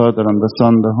Father and the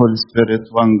Son, the Holy Spirit,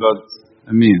 one God.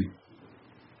 Amen.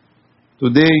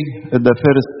 Today is the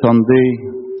first Sunday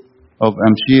of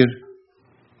Amshir,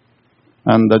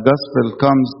 and the Gospel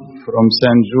comes from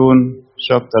St. John,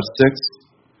 chapter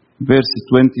 6, verse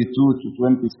 22 to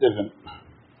 27.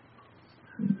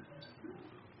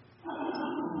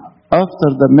 After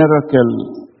the miracle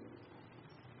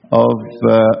of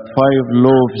 5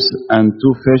 loaves and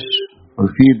 2 fish for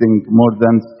feeding more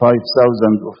than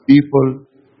 5,000 of people,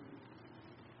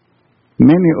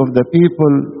 many of the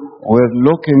people were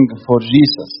looking for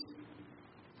Jesus.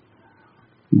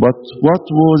 But what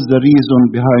was the reason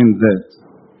behind that?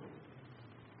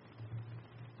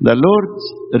 The Lord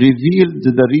revealed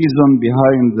the reason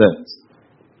behind that.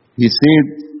 He said,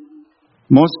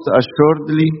 "Most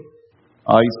assuredly,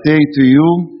 I say to you,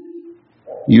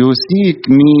 you seek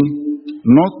me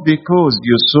not because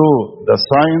you saw the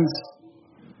signs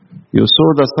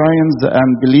and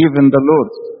believe in the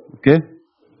Lord, okay?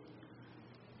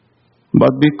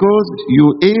 But because you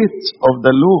ate of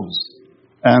the loaves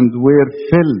and were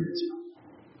filled.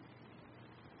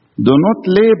 Do not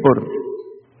labor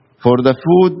for the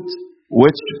food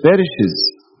which perishes,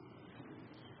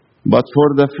 but for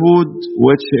the food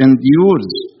which endures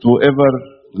to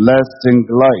everlasting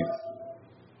life,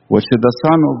 which the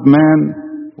Son of Man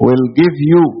will give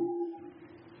you,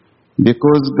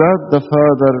 because God the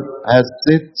Father has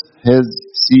set his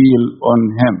seal on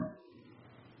him."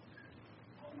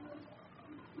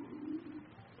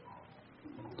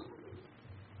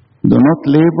 Do not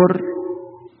labor.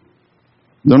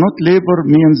 Do not labor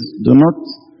means do not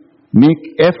make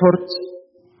effort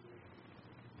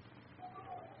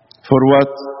for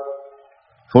what?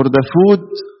 For the food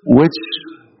which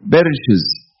perishes,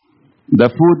 the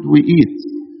food we eat,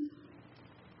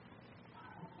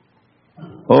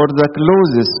 or the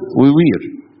clothes we wear,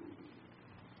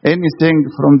 anything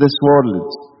from this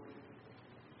world.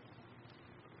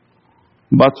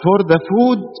 But for the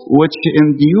food which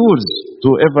endures to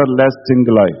everlasting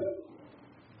life,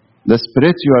 the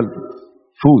spiritual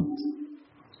food.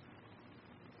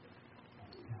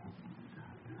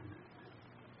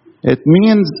 It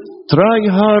means try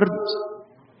hard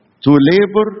to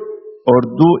labor or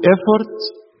do effort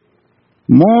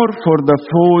more for the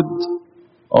food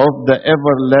of the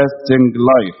everlasting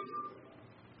life.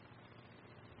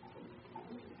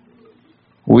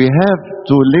 We have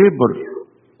to labor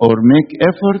or make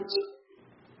effort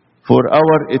for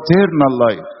our eternal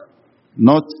life,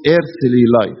 not earthly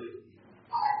life.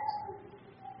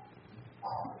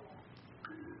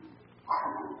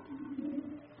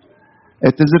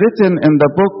 It is written in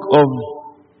the book of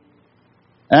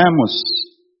Amos,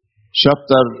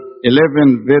 chapter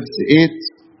 11, verse 8,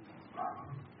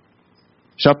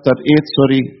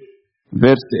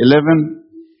 verse 11,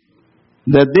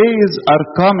 "The days are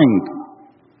coming,"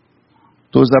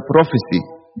 to the prophecy,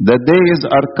 "the days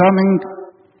are coming,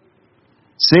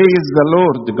 says the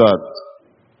Lord God,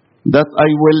 that I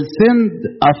will send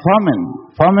a famine."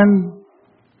 Famine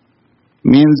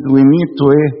means we need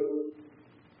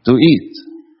to eat.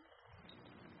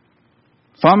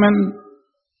 Famine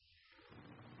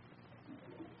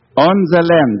on the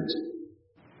land.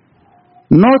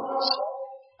 Not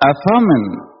a famine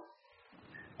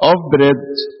of bread,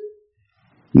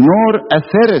 nor a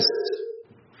thirst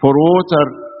for water,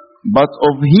 but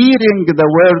of hearing the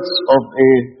words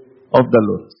of the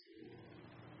Lord.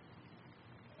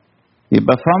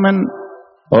 يبقى famine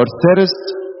or thirst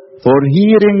for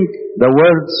hearing the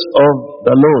words of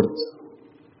the Lord.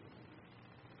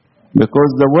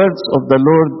 Because the words of the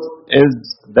Lord is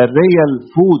the real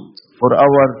food for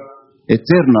our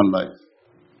eternal life.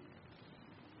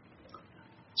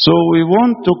 So we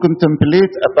want to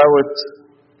contemplate about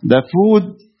the food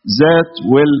that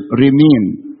will remain.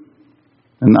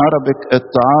 In Arabic,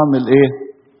 الطعام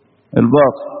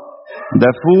الباقي.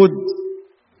 The food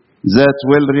that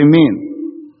will remain.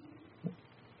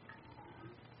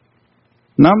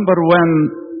 Number 1,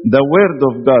 the Word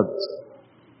of God.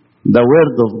 The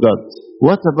Word of God.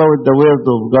 What about the Word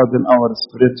of God in our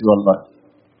spiritual life?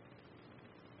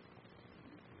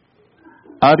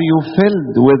 Are you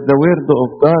filled with the Word of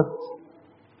God?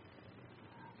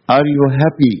 Are you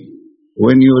happy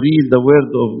when you read the Word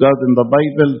of God in the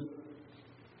Bible?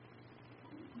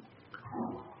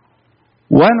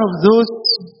 One of those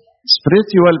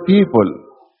spiritual people,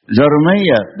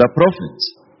 Jeremiah the prophet,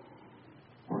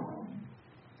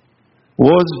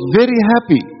 was very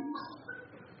happy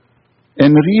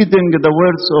in reading the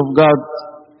words of God,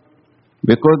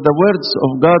 because the words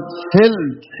of God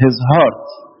filled his heart.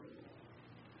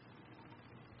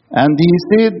 And he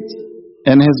said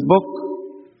in his book,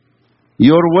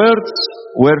 "Your words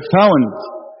were found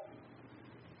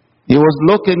He was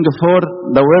looking for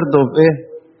the word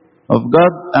of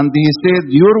God, and he said,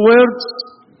 your words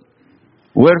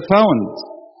were found,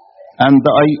 and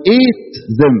I ate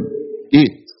them.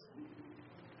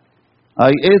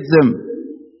 I ate them.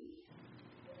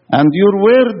 And your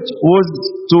word was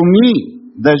to me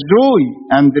the joy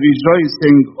and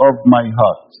rejoicing of my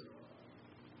heart.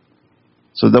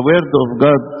 So the word of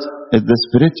God is the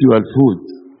spiritual food.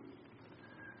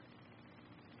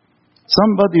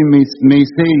 Somebody may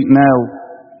say now,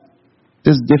 it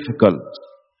is difficult.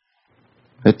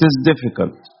 It is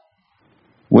difficult.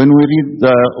 When we read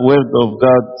the word of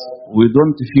God, we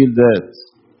don't feel that.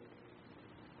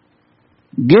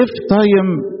 Give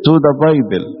time to the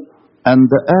Bible and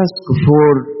ask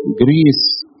for grace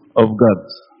of God.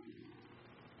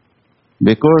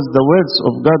 Because the words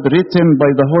of God written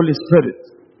by the Holy Spirit.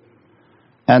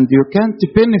 And you can't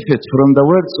benefit from the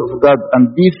words of God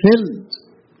and be filled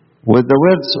with the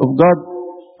words of God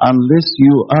unless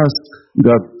you ask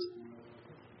God.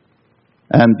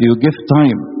 And you give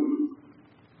time.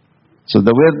 So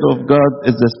the word of God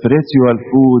is the spiritual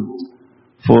food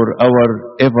for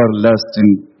our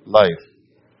everlasting life.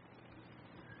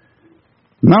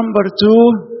 Number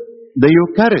 2, the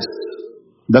Eucharist,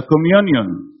 the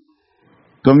communion.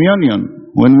 Communion,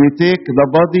 when we take the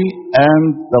body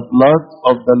and the blood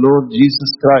of the Lord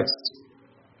Jesus Christ.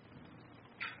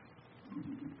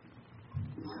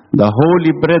 The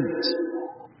holy bread,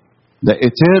 the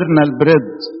eternal bread.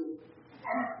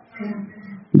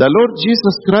 The Lord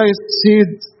Jesus Christ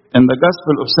said in the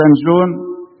Gospel of St. John,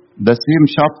 the same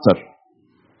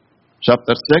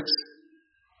chapter 6,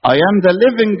 I am the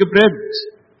living bread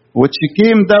which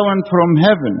came down from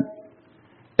heaven.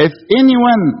 If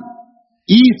anyone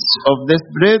eats of this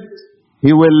bread,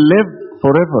 he will live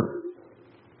forever.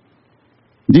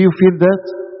 Do you feel that?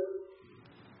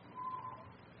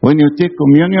 When you take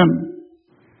communion,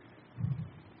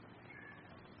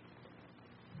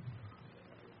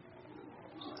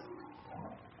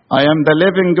 I am the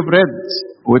living bread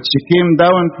which came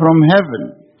down from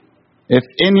heaven. If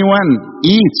anyone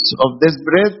eats of this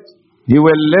bread, he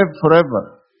will live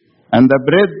forever. And the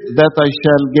bread that I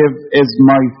shall give is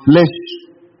my flesh,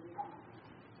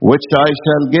 which I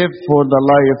shall give for the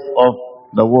life of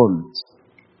the world.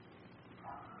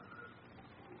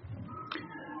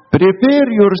 Prepare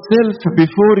yourself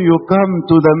before you come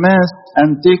to the Mass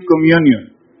and take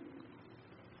communion.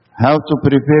 How to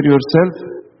prepare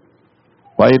yourself?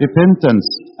 By repentance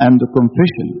and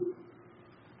confession.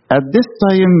 At this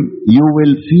time, you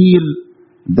will feel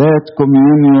that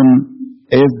communion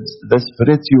is the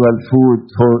spiritual food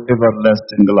for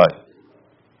everlasting life.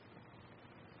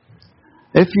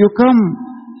 If you come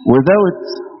without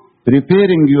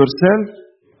preparing yourself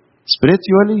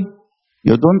spiritually,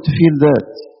 you don't feel that.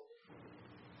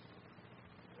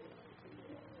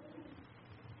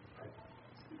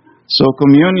 So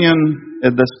communion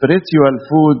is the spiritual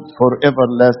food for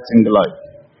everlasting life.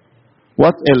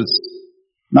 What else?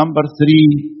 Number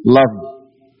 3, love.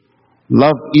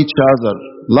 Love each other.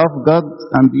 Love God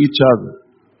and each other.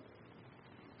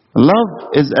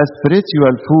 Love is a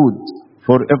spiritual food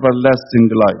for everlasting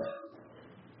life.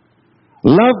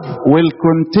 Love will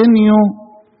continue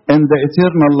in the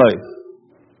eternal life.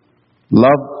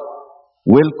 Love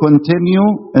will continue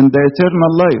in the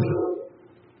eternal life.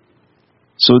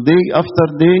 So day after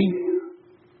day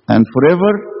and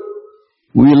forever,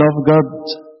 we love God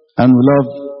and we love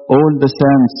all the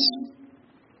saints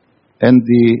in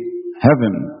the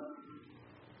heaven.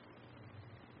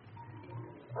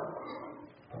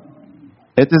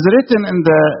 It is written in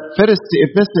the first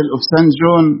epistle of St.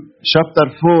 John, chapter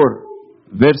 4,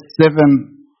 verse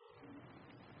 7.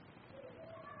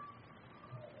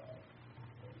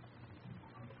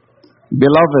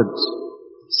 Beloved,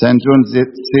 St. John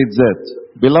said that,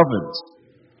 beloved,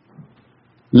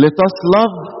 let us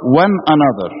love one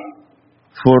another,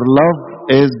 for love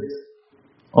is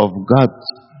of God.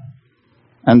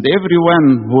 And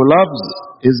everyone who loves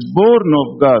is born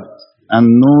of God and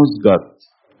knows God.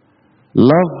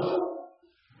 Love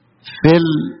fill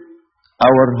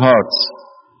our hearts.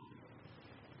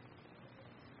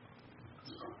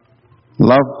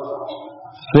 Love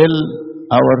fill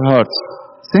our hearts.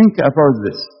 Think about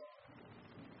this.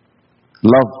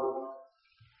 Love.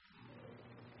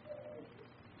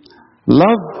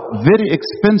 Love very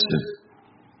expensive.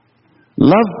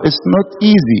 Love is not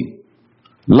easy.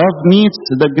 Love needs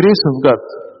the grace of God.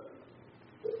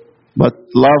 But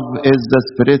love is the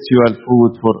spiritual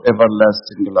food for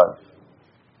everlasting life.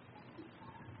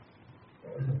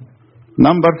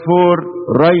 Number 4,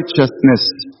 righteousness.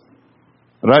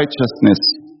 Righteousness.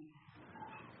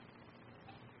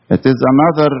 It is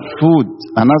another food,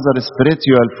 another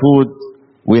spiritual food.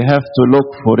 We have to look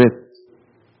for it.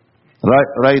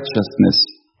 Righteousness.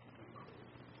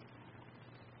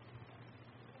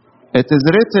 It is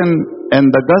written in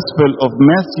the Gospel of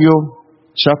Matthew,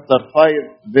 chapter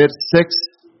 5, verse 6,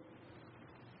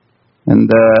 in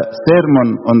the Sermon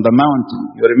on the Mountain.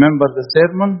 You remember the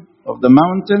Sermon of the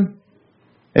Mountain?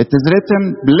 It is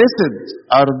written, blessed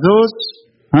are those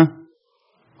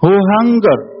who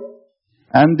hunger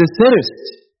and thirst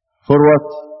for what?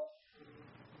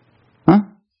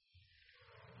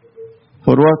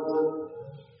 For what?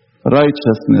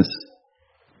 Righteousness.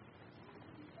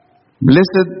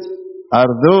 Blessed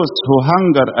are those who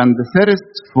hunger and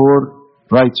thirst for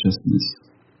righteousness.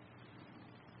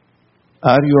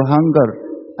 Are you hunger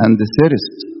and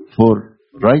thirst for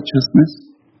righteousness?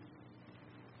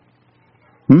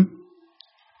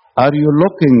 Are you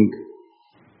looking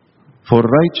for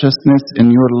righteousness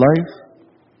in your life?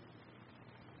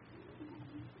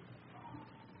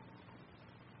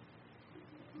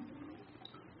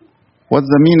 What's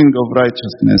the meaning of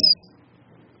righteousness?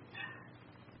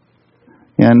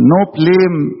 And no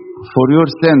blame for your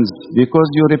sins because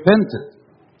you repented.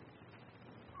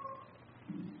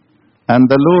 And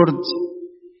the Lord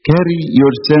carry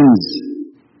your sins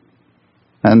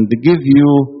and give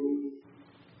you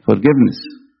forgiveness.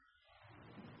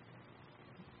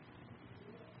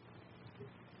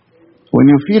 When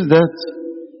you feel that,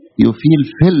 you feel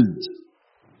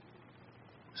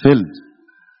filled.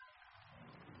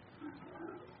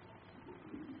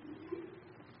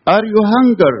 Are you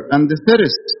hunger and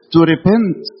thirst to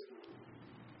repent?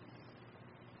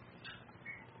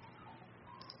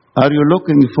 Are you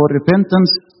looking for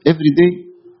repentance every day?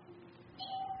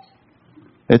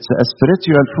 It's a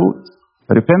spiritual food,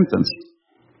 repentance.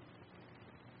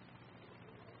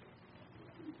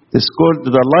 It's called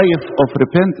the life of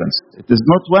repentance. It is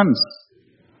not once,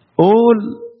 all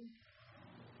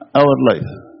our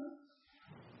life.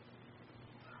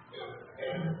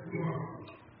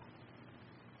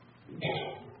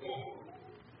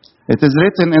 It is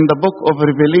written in the book of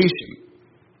Revelation,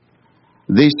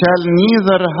 they shall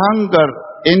neither hunger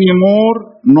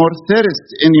anymore nor thirst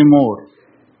anymore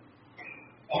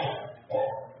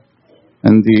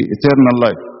in the eternal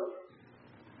life.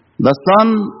 The sun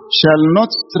shall not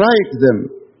strike them,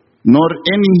 nor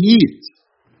any heat,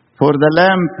 for the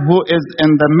Lamb who is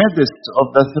in the midst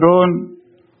of the throne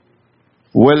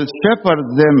will shepherd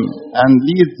them and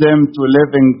lead them to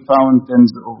living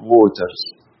fountains of waters.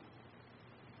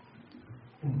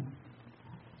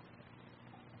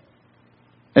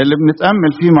 اللي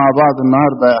بنتأمل فيه مع بعض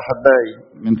النهاردة يا أحبائي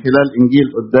من خلال إنجيل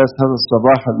قداس هذا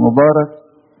الصباح المبارك،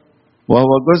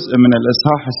 وهو جزء من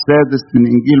الإصحاح السادس من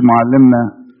إنجيل معلمنا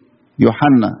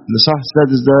يوحنا. الإصحاح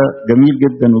السادس ده جميل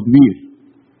جدا وكبير.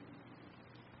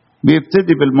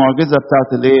 بيبتدي بالمعجزة بتاعت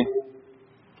الإيه؟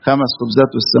 5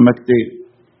 خبزات والسمكتين،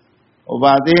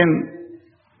 وبعدين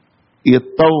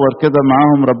يتطور كده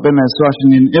معاهم ربنا يسوع عشان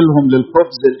ينقلهم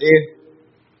للخبز الإيه؟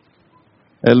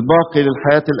 الباقي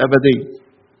للحياة الأبدية.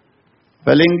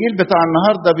 فالإنجيل بتاع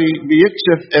النهاردة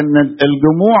بيكشف إن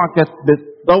الجموع كانت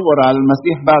بتدور على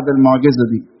المسيح بعد المعجزة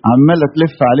دي، عمالة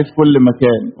تلف عليه في كل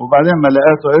مكان، وبعدين ما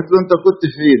لقاته قالت له أنت كنت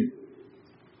فين؟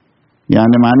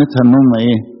 يعني معناتها إن هم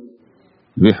إيه؟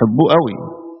 بيحبوه قوي،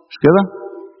 مش كده؟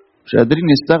 مش قادرين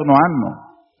يستغنوا عنه،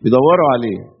 بيدوروا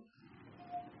عليه.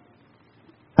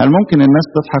 هل ممكن الناس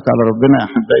تضحك على ربنا يا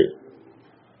أحبائي؟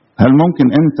 هل ممكن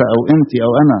أنت أو أنتي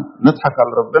أو أنا نضحك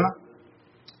على ربنا؟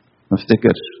 ما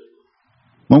افتكرش.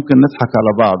 ممكن نضحك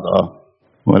على بعض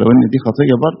ولو ان دي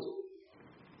خطية برضه.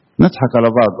 نضحك على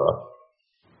بعض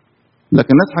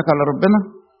لكن نضحك على ربنا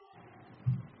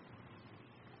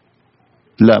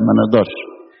لا، ما نقدرش،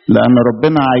 لان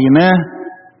ربنا عيناه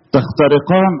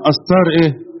تخترقان استار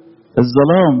ايه؟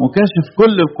 الظلام، وكاشف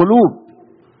كل القلوب.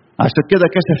 عشان كده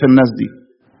كشف الناس دي،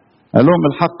 قال لهم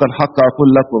الحق الحق اقول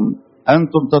لكم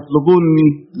انتم تطلبوني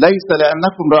ليس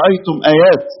لانكم رايتم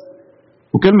ايات.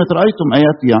 وكلمة رايتم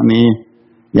ايات يعني ايه؟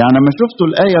 يعني لما شفتوا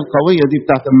الآية القوية دي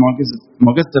بتاعت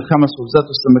معجزة 5 خبزات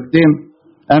والسمكتين،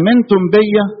 آمنتم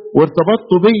بيا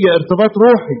وارتبطتوا بيا ارتباط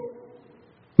روحي،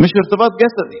 مش ارتباط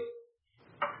جسدي.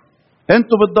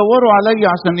 انتوا بتدوروا عليا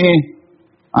عشان ايه؟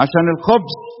 عشان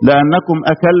الخبز، لأنكم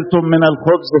أكلتم من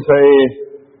الخبز فايه؟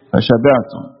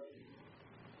 فشبعتم.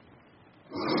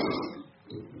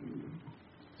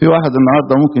 في واحد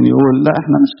النهارده ممكن يقول لا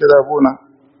احنا مش كده يا ابونا،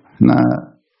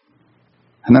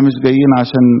 احنا مش جايين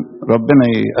عشان ربنا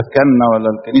يأكلنا ولا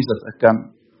الكنيسة تأكلنا،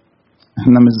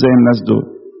 احنا مش زي الناس دول،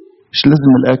 مش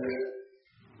لازم الأكل.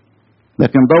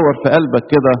 لكن دور في قلبك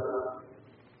كده،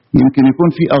 يمكن يكون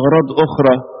في أغراض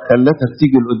أخرى خلتك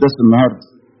تيجي القداس النهارده.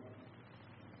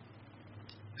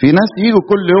 في ناس يجوا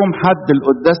كل يوم حد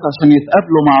القداس عشان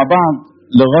يتقابلوا مع بعض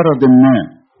لغرض ما،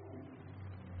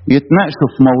 يتناقشوا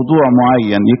في موضوع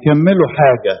معين، يكملوا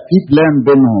حاجة في بلان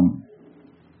بينهم.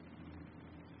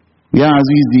 يا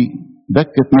عزيزي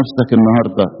بكت نفسك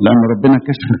النهاردة، لأن ربنا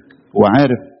كشفك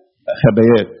وعارف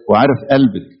خباياك وعارف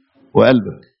قلبك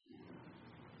وقلبك.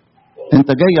 انت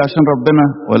جاي عشان ربنا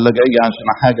ولا جاي عشان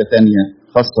حاجة تانية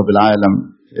خاصة بالعالم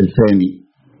الفاني؟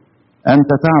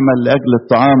 انت تعمل لأجل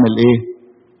الطعام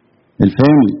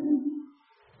الفاني.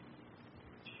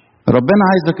 ربنا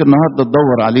عايزك النهاردة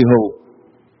تدور عليه هو.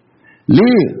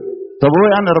 ليه؟ طب هو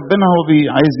يعني ربنا هو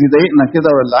عايز يضايقنا كده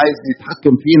ولا عايز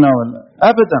يتحكم فينا ولا؟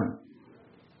 ابدا.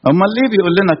 امال ليه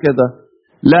بيقول لنا كده؟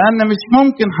 لان مش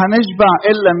ممكن هنشبع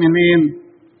الا منين؟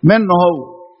 منه هو.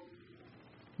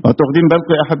 واخدين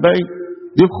بالكم يا احبائي؟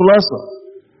 دي الخلاصه.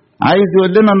 عايز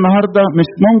يقول لنا النهارده مش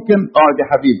ممكن. اقعد يا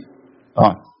حبيبي،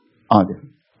 اقعد يا حبيبي،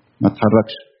 ما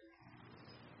تتحركش،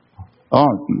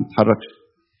 اقعد ما تتحركش.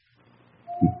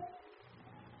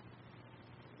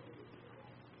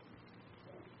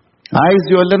 عايز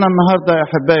يقول لنا النهارده يا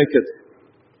احبائي كده: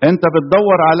 انت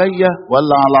بتدور عليا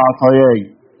ولا على عطاياي؟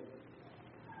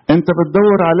 انت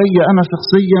بتدور عليا انا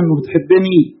شخصيا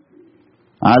وبتحبني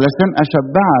علشان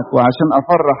اشبعك وعشان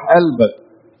افرح قلبك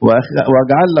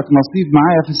واجعل لك نصيب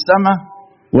معايا في السماء،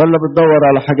 ولا بتدور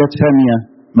على حاجات ثانيه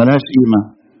ملهاش قيمه؟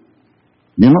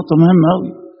 دي نقطه مهمه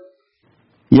قوي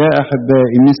يا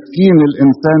احبائي. مسكين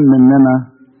الانسان مننا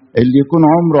اللي يكون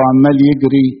عمره عمال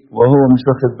يجري وهو مش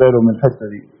واخد باله من الحته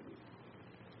دي.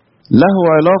 له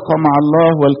علاقه مع الله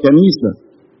والكنيسه،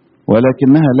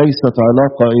 ولكنها ليست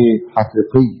علاقه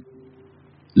حقيقيه،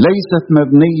 ليست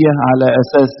مبنيه على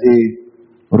اساس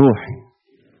روحي.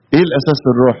 ايه الاساس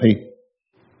الروحي؟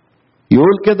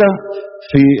 يقول كده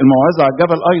في الموعظه على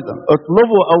الجبل ايضا: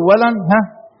 اطلبوا اولا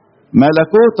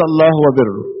ملكوت الله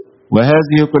وبره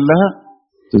وهذه كلها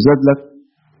تزاد لك.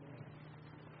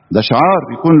 ده شعار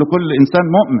يكون لكل انسان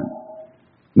مؤمن.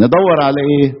 ندور على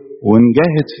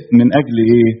ونجاهد من اجل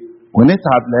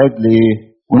ونتعب لاجل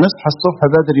ونصحى الصبح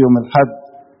بدري يوم الحد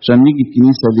عشان نيجي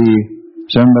الكنيسه. ليه؟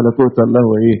 عشان ملكوت الله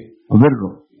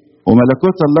وبره.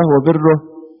 وملكوت الله وبره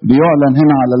بيعلن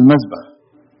هنا على المذبح.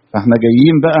 فاحنا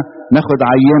جايين بقى ناخد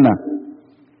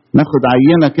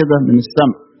عينه كده من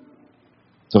السماء.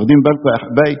 واخدين بالكم يا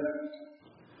احبائي؟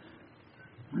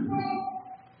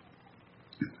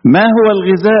 ما هو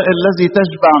الغذاء الذي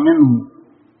تشبع منه؟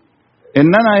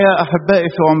 اننا يا احبائي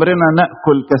في عمرنا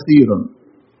ناكل كثيرا،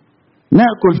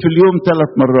 ناكل في اليوم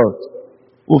 3 مرات،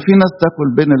 وفي ناس تاكل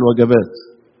بين الوجبات،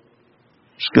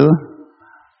 مش كده؟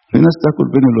 في ناس تاكل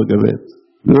بين الوجبات،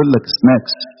 يقول لك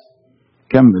سناكس،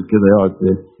 كمل كده، يقعد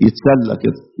يتسلى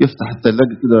كده، يفتح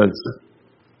الثلاجه كده ويتسلى.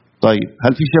 طيب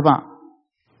هل في شبع؟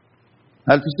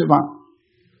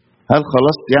 هل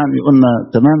خلاص يعني قلنا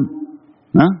تمام؟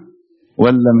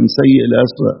 ولا من سيء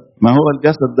لأسوأ؟ ما هو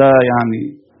الجسد ده يعني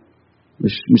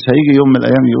مش هيجي يوم من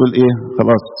الايام يقول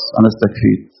خلاص انا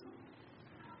استكفيت.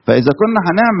 فاذا كنا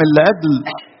هنعمل لاجل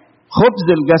خبز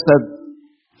الجسد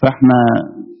فاحنا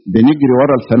بنجري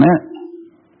ورا الفناء،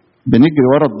 بنجري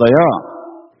ورا الضياع.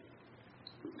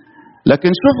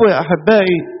 لكن شوفوا يا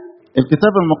احبائي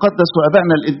الكتاب المقدس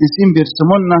وابائنا القديسين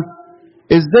بيرسموا لنا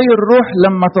ازاي الروح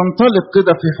لما تنطلق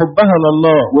كده في حبها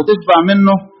لله وتشبع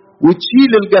منه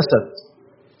وتشيل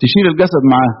الجسد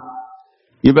معاه،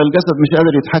 يبقى الجسد مش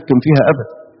قادر يتحكم فيها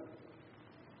ابدا.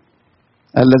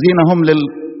 الذين هم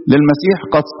للمسيح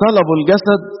قد صلبوا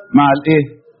الجسد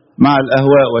مع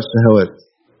الاهواء والشهوات.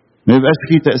 ما يبقاش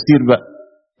فيه تاثير بقى،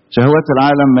 شهوات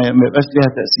العالم ما يبقاش ليها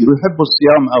تاثير. ويحبوا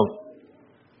الصيام قوي،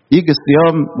 يجي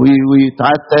الصيام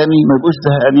ويتعاد تاني، ما يبقوش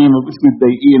زهقانين، ما يبقوش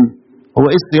متضايقين. هو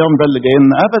الصيام ده اللي جاي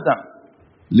لنا؟ ابدا.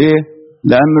 ليه؟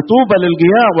 لان طوبى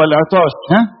للجياع والعطاش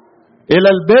الى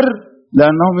البر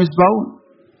لانهم يشبعون.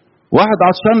 واحد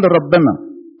عطشان لربنا،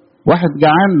 واحد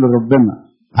جعان لربنا،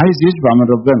 عايز يشبع من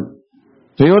ربنا،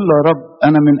 فيقول له: يا رب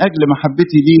انا من اجل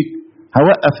محبتي ليك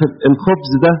هوقف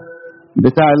الخبز ده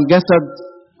بتاع الجسد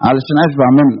علشان اشبع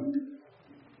منك.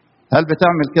 هل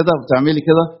بتعمل كده وبتعملي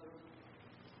كده؟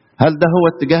 هل ده هو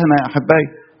اتجاهنا يا احبائي؟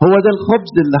 هو ده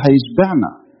الخبز اللي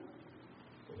هيشبعنا.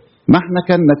 ما احنا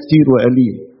كنا كتير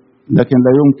وقليل، لكن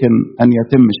لا يمكن ان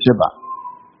يتم الشبع.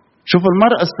 شوف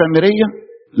المرأة السامرية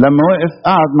لما وقف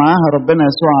قعد معاها ربنا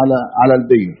يسوع على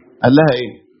البير، قال لها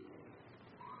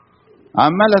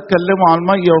عماله تكلمه على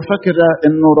الميه وفاكره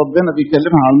انه ربنا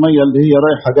بيكلمها على الميه اللي هي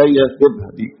رايحه جايه تجيبها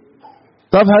دي.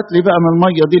 طب هات لي بقى من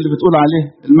الميه دي اللي بتقول عليه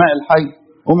الماء الحي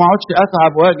وما اقعدش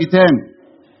اتعب واجي تاني.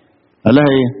 قال لها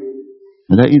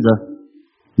قال لها ده؟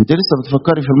 انت لسه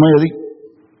بتفكري في الميه دي؟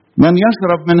 من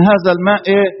يشرب من هذا الماء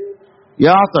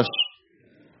يعطش.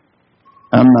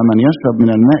 أما من يشرب من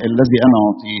الماء الذي أنا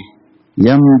أعطيه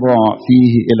ينبع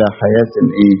فيه إلى حياة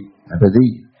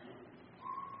أبدية.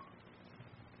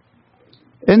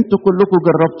 أنتوا كلكم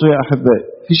جربتوا يا أحبائي،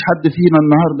 مفيش حد فينا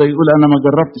النهاردة يقول أنا ما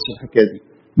جربتش الحكاية دي،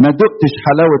 ما دقتش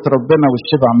حلاوة ربنا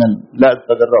والشبع منه. لا، أنت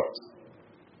جربت،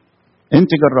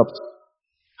 أنت جربت.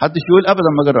 محدش يقول أبدا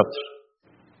ما جربتش.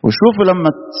 وشوفوا لما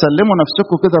تسلموا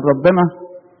نفسكم كده لربنا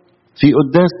في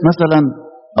قداس مثلا،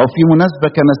 أو في مناسبة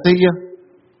كنسية،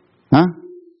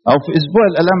 أو في أسبوع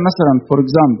الآلام مثلا فور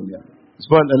إكزامبل، يعني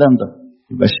أسبوع الآلام ده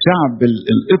يبقى الشعب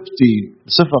القبطي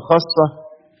بصفة خاصة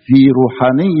في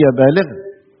روحانية بالغة،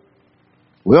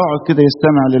 ويقعد كده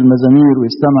يستمع للمزامير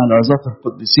ويستمع لعظات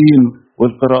القديسين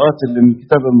والقراءات اللي من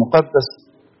الكتاب المقدس،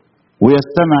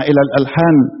 ويستمع إلى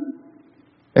الألحان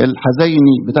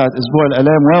الحزيني بتاعت أسبوع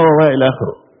الآلام إلى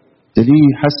آخره.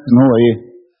 تلاقيه حس إن هو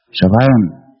شبعان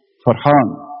فرحان.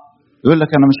 يقول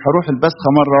لك أنا مش هروح البسخة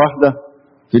مرة واحدة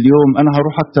في اليوم، أنا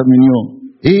هروح أكتر من يوم.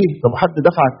 طب حد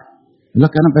دفعك؟ يقول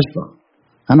لك أنا بشبع،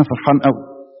 أنا فرحان قوي.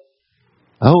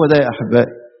 هو ده يا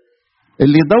أحبائي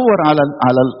اللي يدور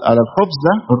على الخبز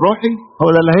ده الروحي، هو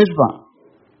ده اللي هيشبع،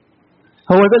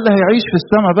 هو ده اللي هيعيش في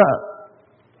السماء بقى.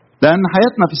 لأن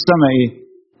حياتنا في السماء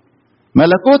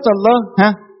ملكوت الله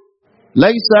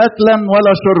ليس أكلا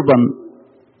ولا شربا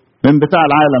من بتاع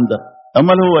العالم ده.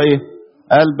 أمال هو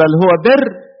قال بل هو بر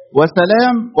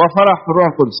وسلام وفرح في الروح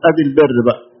القدس. ادي البر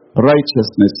بقى،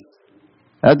 righteousness،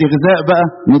 ادي غذاء بقى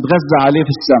نتغذى عليه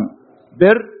في السماء،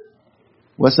 بر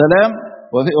وسلام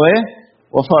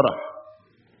وفرح.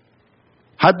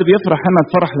 حد بيفرح هنا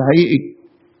الفرح الحقيقي؟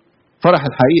 فرح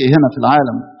الحقيقي هنا في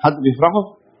العالم حد بيفرحه؟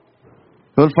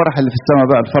 هو الفرح اللي في السماء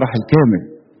بقى الفرح الكامل،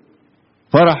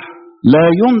 فرح لا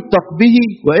ينطق به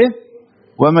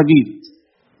ومجيد.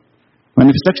 ما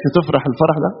نفسكش تفرح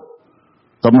الفرح ده؟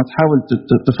 طب ما تحاول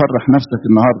تفرح نفسك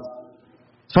النهارده،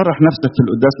 تفرح نفسك في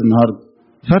القداس النهارده،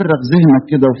 فرغ ذهنك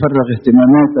كده وفرغ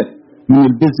اهتماماتك من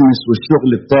البيزنس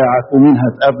والشغل بتاعك، ومين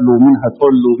هتقابله ومين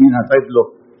هتقول له ومين هتقابله.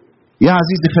 يا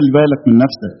عزيزي خلي بالك من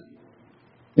نفسك،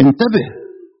 انتبه،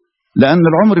 لأن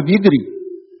العمر بيجري.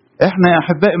 احنا يا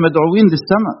أحبائي مدعوين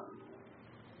للسماء،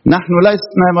 نحن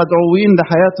لسنا مدعوين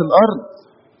لحياة الأرض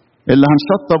اللي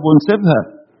هنشطب ونسيبها،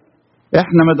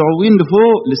 احنا مدعوين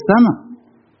لفوق للسماء.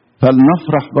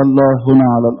 فلنفرح بالله هنا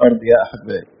على الأرض يا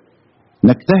أحبائي،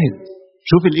 نجتهد.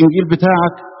 شوف الإنجيل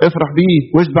بتاعك افرح بيه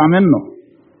واشبع منه،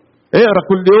 اقرأ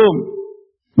كل يوم،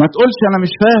 ما تقولش أنا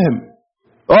مش فاهم.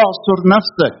 اعصر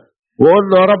نفسك وقول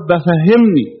له يا رب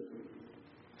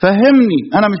فهمني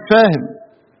أنا مش فاهم.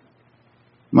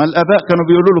 ما الآباء كانوا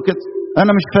بيقولوا له كده،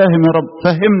 أنا مش فاهم يا رب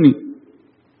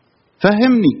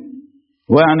فهمني.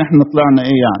 ويعني احنا طلعنا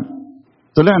يعني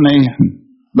طلعنا احنا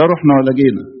لا رحنا ولا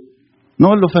جينا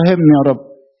نقول له فهمني يا رب.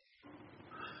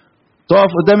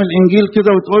 تقف قدام الإنجيل كده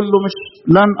وتقول له مش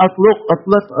لن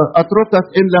أتركك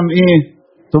إن لم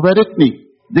تباركني.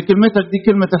 دي كلمتك، دي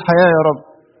كلمة الحياة يا رب،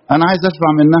 أنا عايز أشبع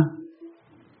منها.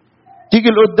 تيجي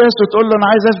القداس وتقول له أنا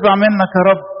عايز أشبع منك يا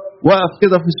رب، وقف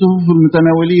كده في صفوف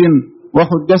المتناولين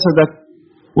واخد جسدك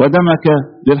ودمك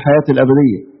للحياة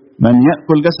الأبدية. من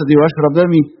يأكل جسدي ويشرب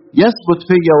دمي يثبت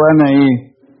فيا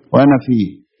وأنا فيه.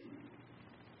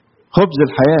 خبز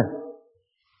الحياة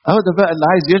أهو ده بقى اللي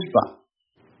عايز يشبع،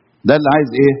 ده اللي عايز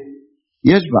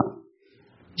يشبع.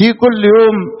 تيجي كل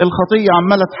يوم الخطية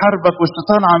عمالة تحاربك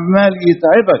والشيطان عمال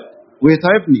يتعبك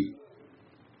ويتعبني.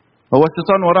 هو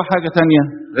الشيطان وراه حاجة تانية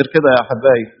غير كده يا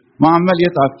أحبائي؟ ما عمال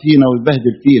يتعب فينا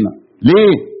ويبهدل فينا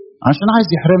ليه؟ عشان عايز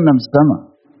يحرمنا من السماء.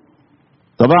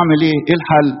 طب أعمل إيه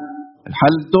الحل؟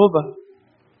 الحل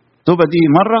توبة دي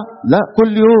مرة؟ لا،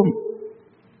 كل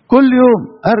يوم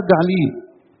أرجع ليه.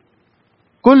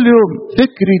 كل يوم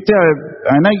فكري تعب،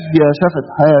 عينيا شافت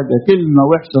حاجة، كلمة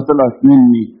وحشة طلعت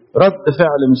مني، رد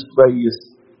فعل مش كويس،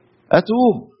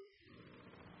 أتوب.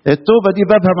 التوبة دي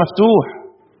بابها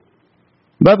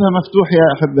مفتوح يا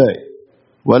أحبائي،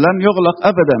 ولن يغلق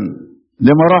أبدا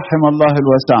لمراحم الله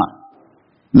الواسعة،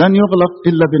 لن يغلق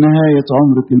إلا بنهاية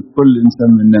عمر كل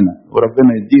إنسان مننا.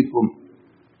 وربنا يديكم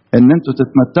إن أنتوا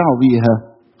تتمتعوا بيها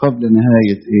قبل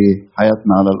نهاية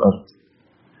حياتنا على الأرض.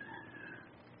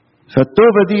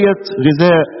 فالتوبة ديت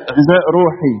غذاء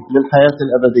روحي للحياة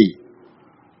الأبدية.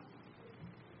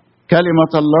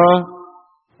 كلمة الله،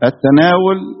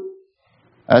 التناول،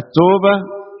 التوبة،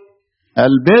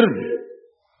 البر،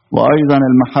 وأيضا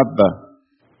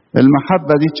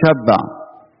المحبة دي تشبع.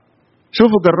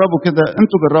 شوفوا جربوا كده،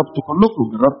 انتوا جربتوا، كلكم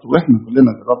جربتوا، واحنا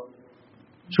كلنا جربتوا.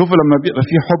 شوفوا لما بيبقى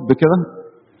فيه حب كده،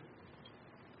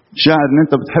 شاعر ان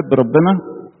انت بتحب ربنا،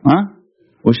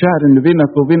 وشاعر ان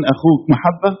بينك وبين اخوك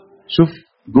محبة، شوف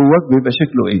جواك بيبقى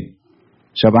شكله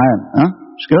شبعان،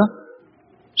 مش كده؟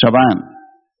 شبعان.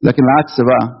 لكن العكس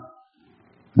بقى،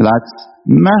 بالعكس،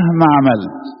 مهما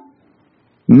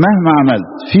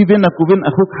عملت في بينك وبين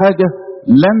أخوك حاجة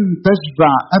لن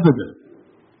تشبع أبدا،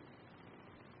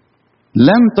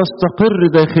 لن تستقر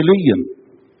داخليا،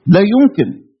 لا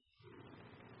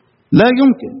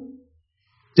يمكن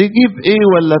تجيب ايه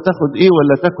ولا تاخد ايه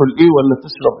ولا تاكل ايه ولا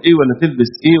تشرب ايه ولا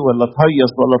تلبس ايه ولا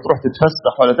تهيص ولا تروح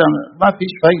تتفسح ولا تعمل، ما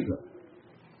فيش فايدة،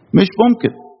 مش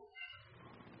ممكن.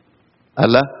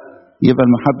 ألا يبقى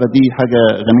المحبة دي حاجة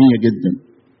غنية جدا.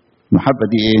 المحبة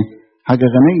دي ايه؟ حاجة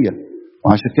غنية،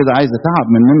 وعشان كده عايزة تعب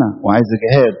مننا وعايزة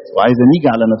جهاد وعايزة نيجي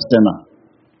على نفسنا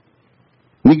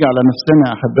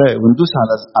يا أحبائي، وندوس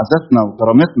على عزتنا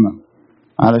وكرامتنا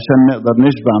علشان نقدر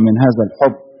نشبع من هذا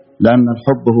الحب. لأن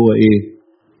الحب هو ايه؟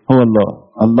 هو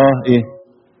الله ايه؟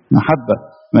 محبة.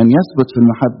 من يثبت في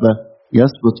المحبة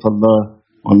يثبت في الله،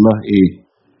 والله ايه؟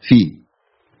 فيه.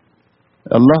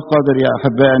 الله قادر يا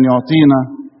أحبائي أن يعطينا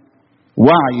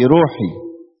وعي روحي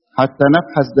حتى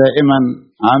نبحث دائما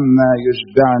عما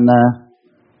يشبعنا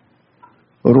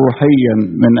روحيا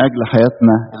من أجل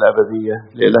حياتنا الأبدية.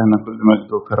 لإلهنا كل مجد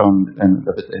وكرم الآن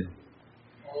والأبد.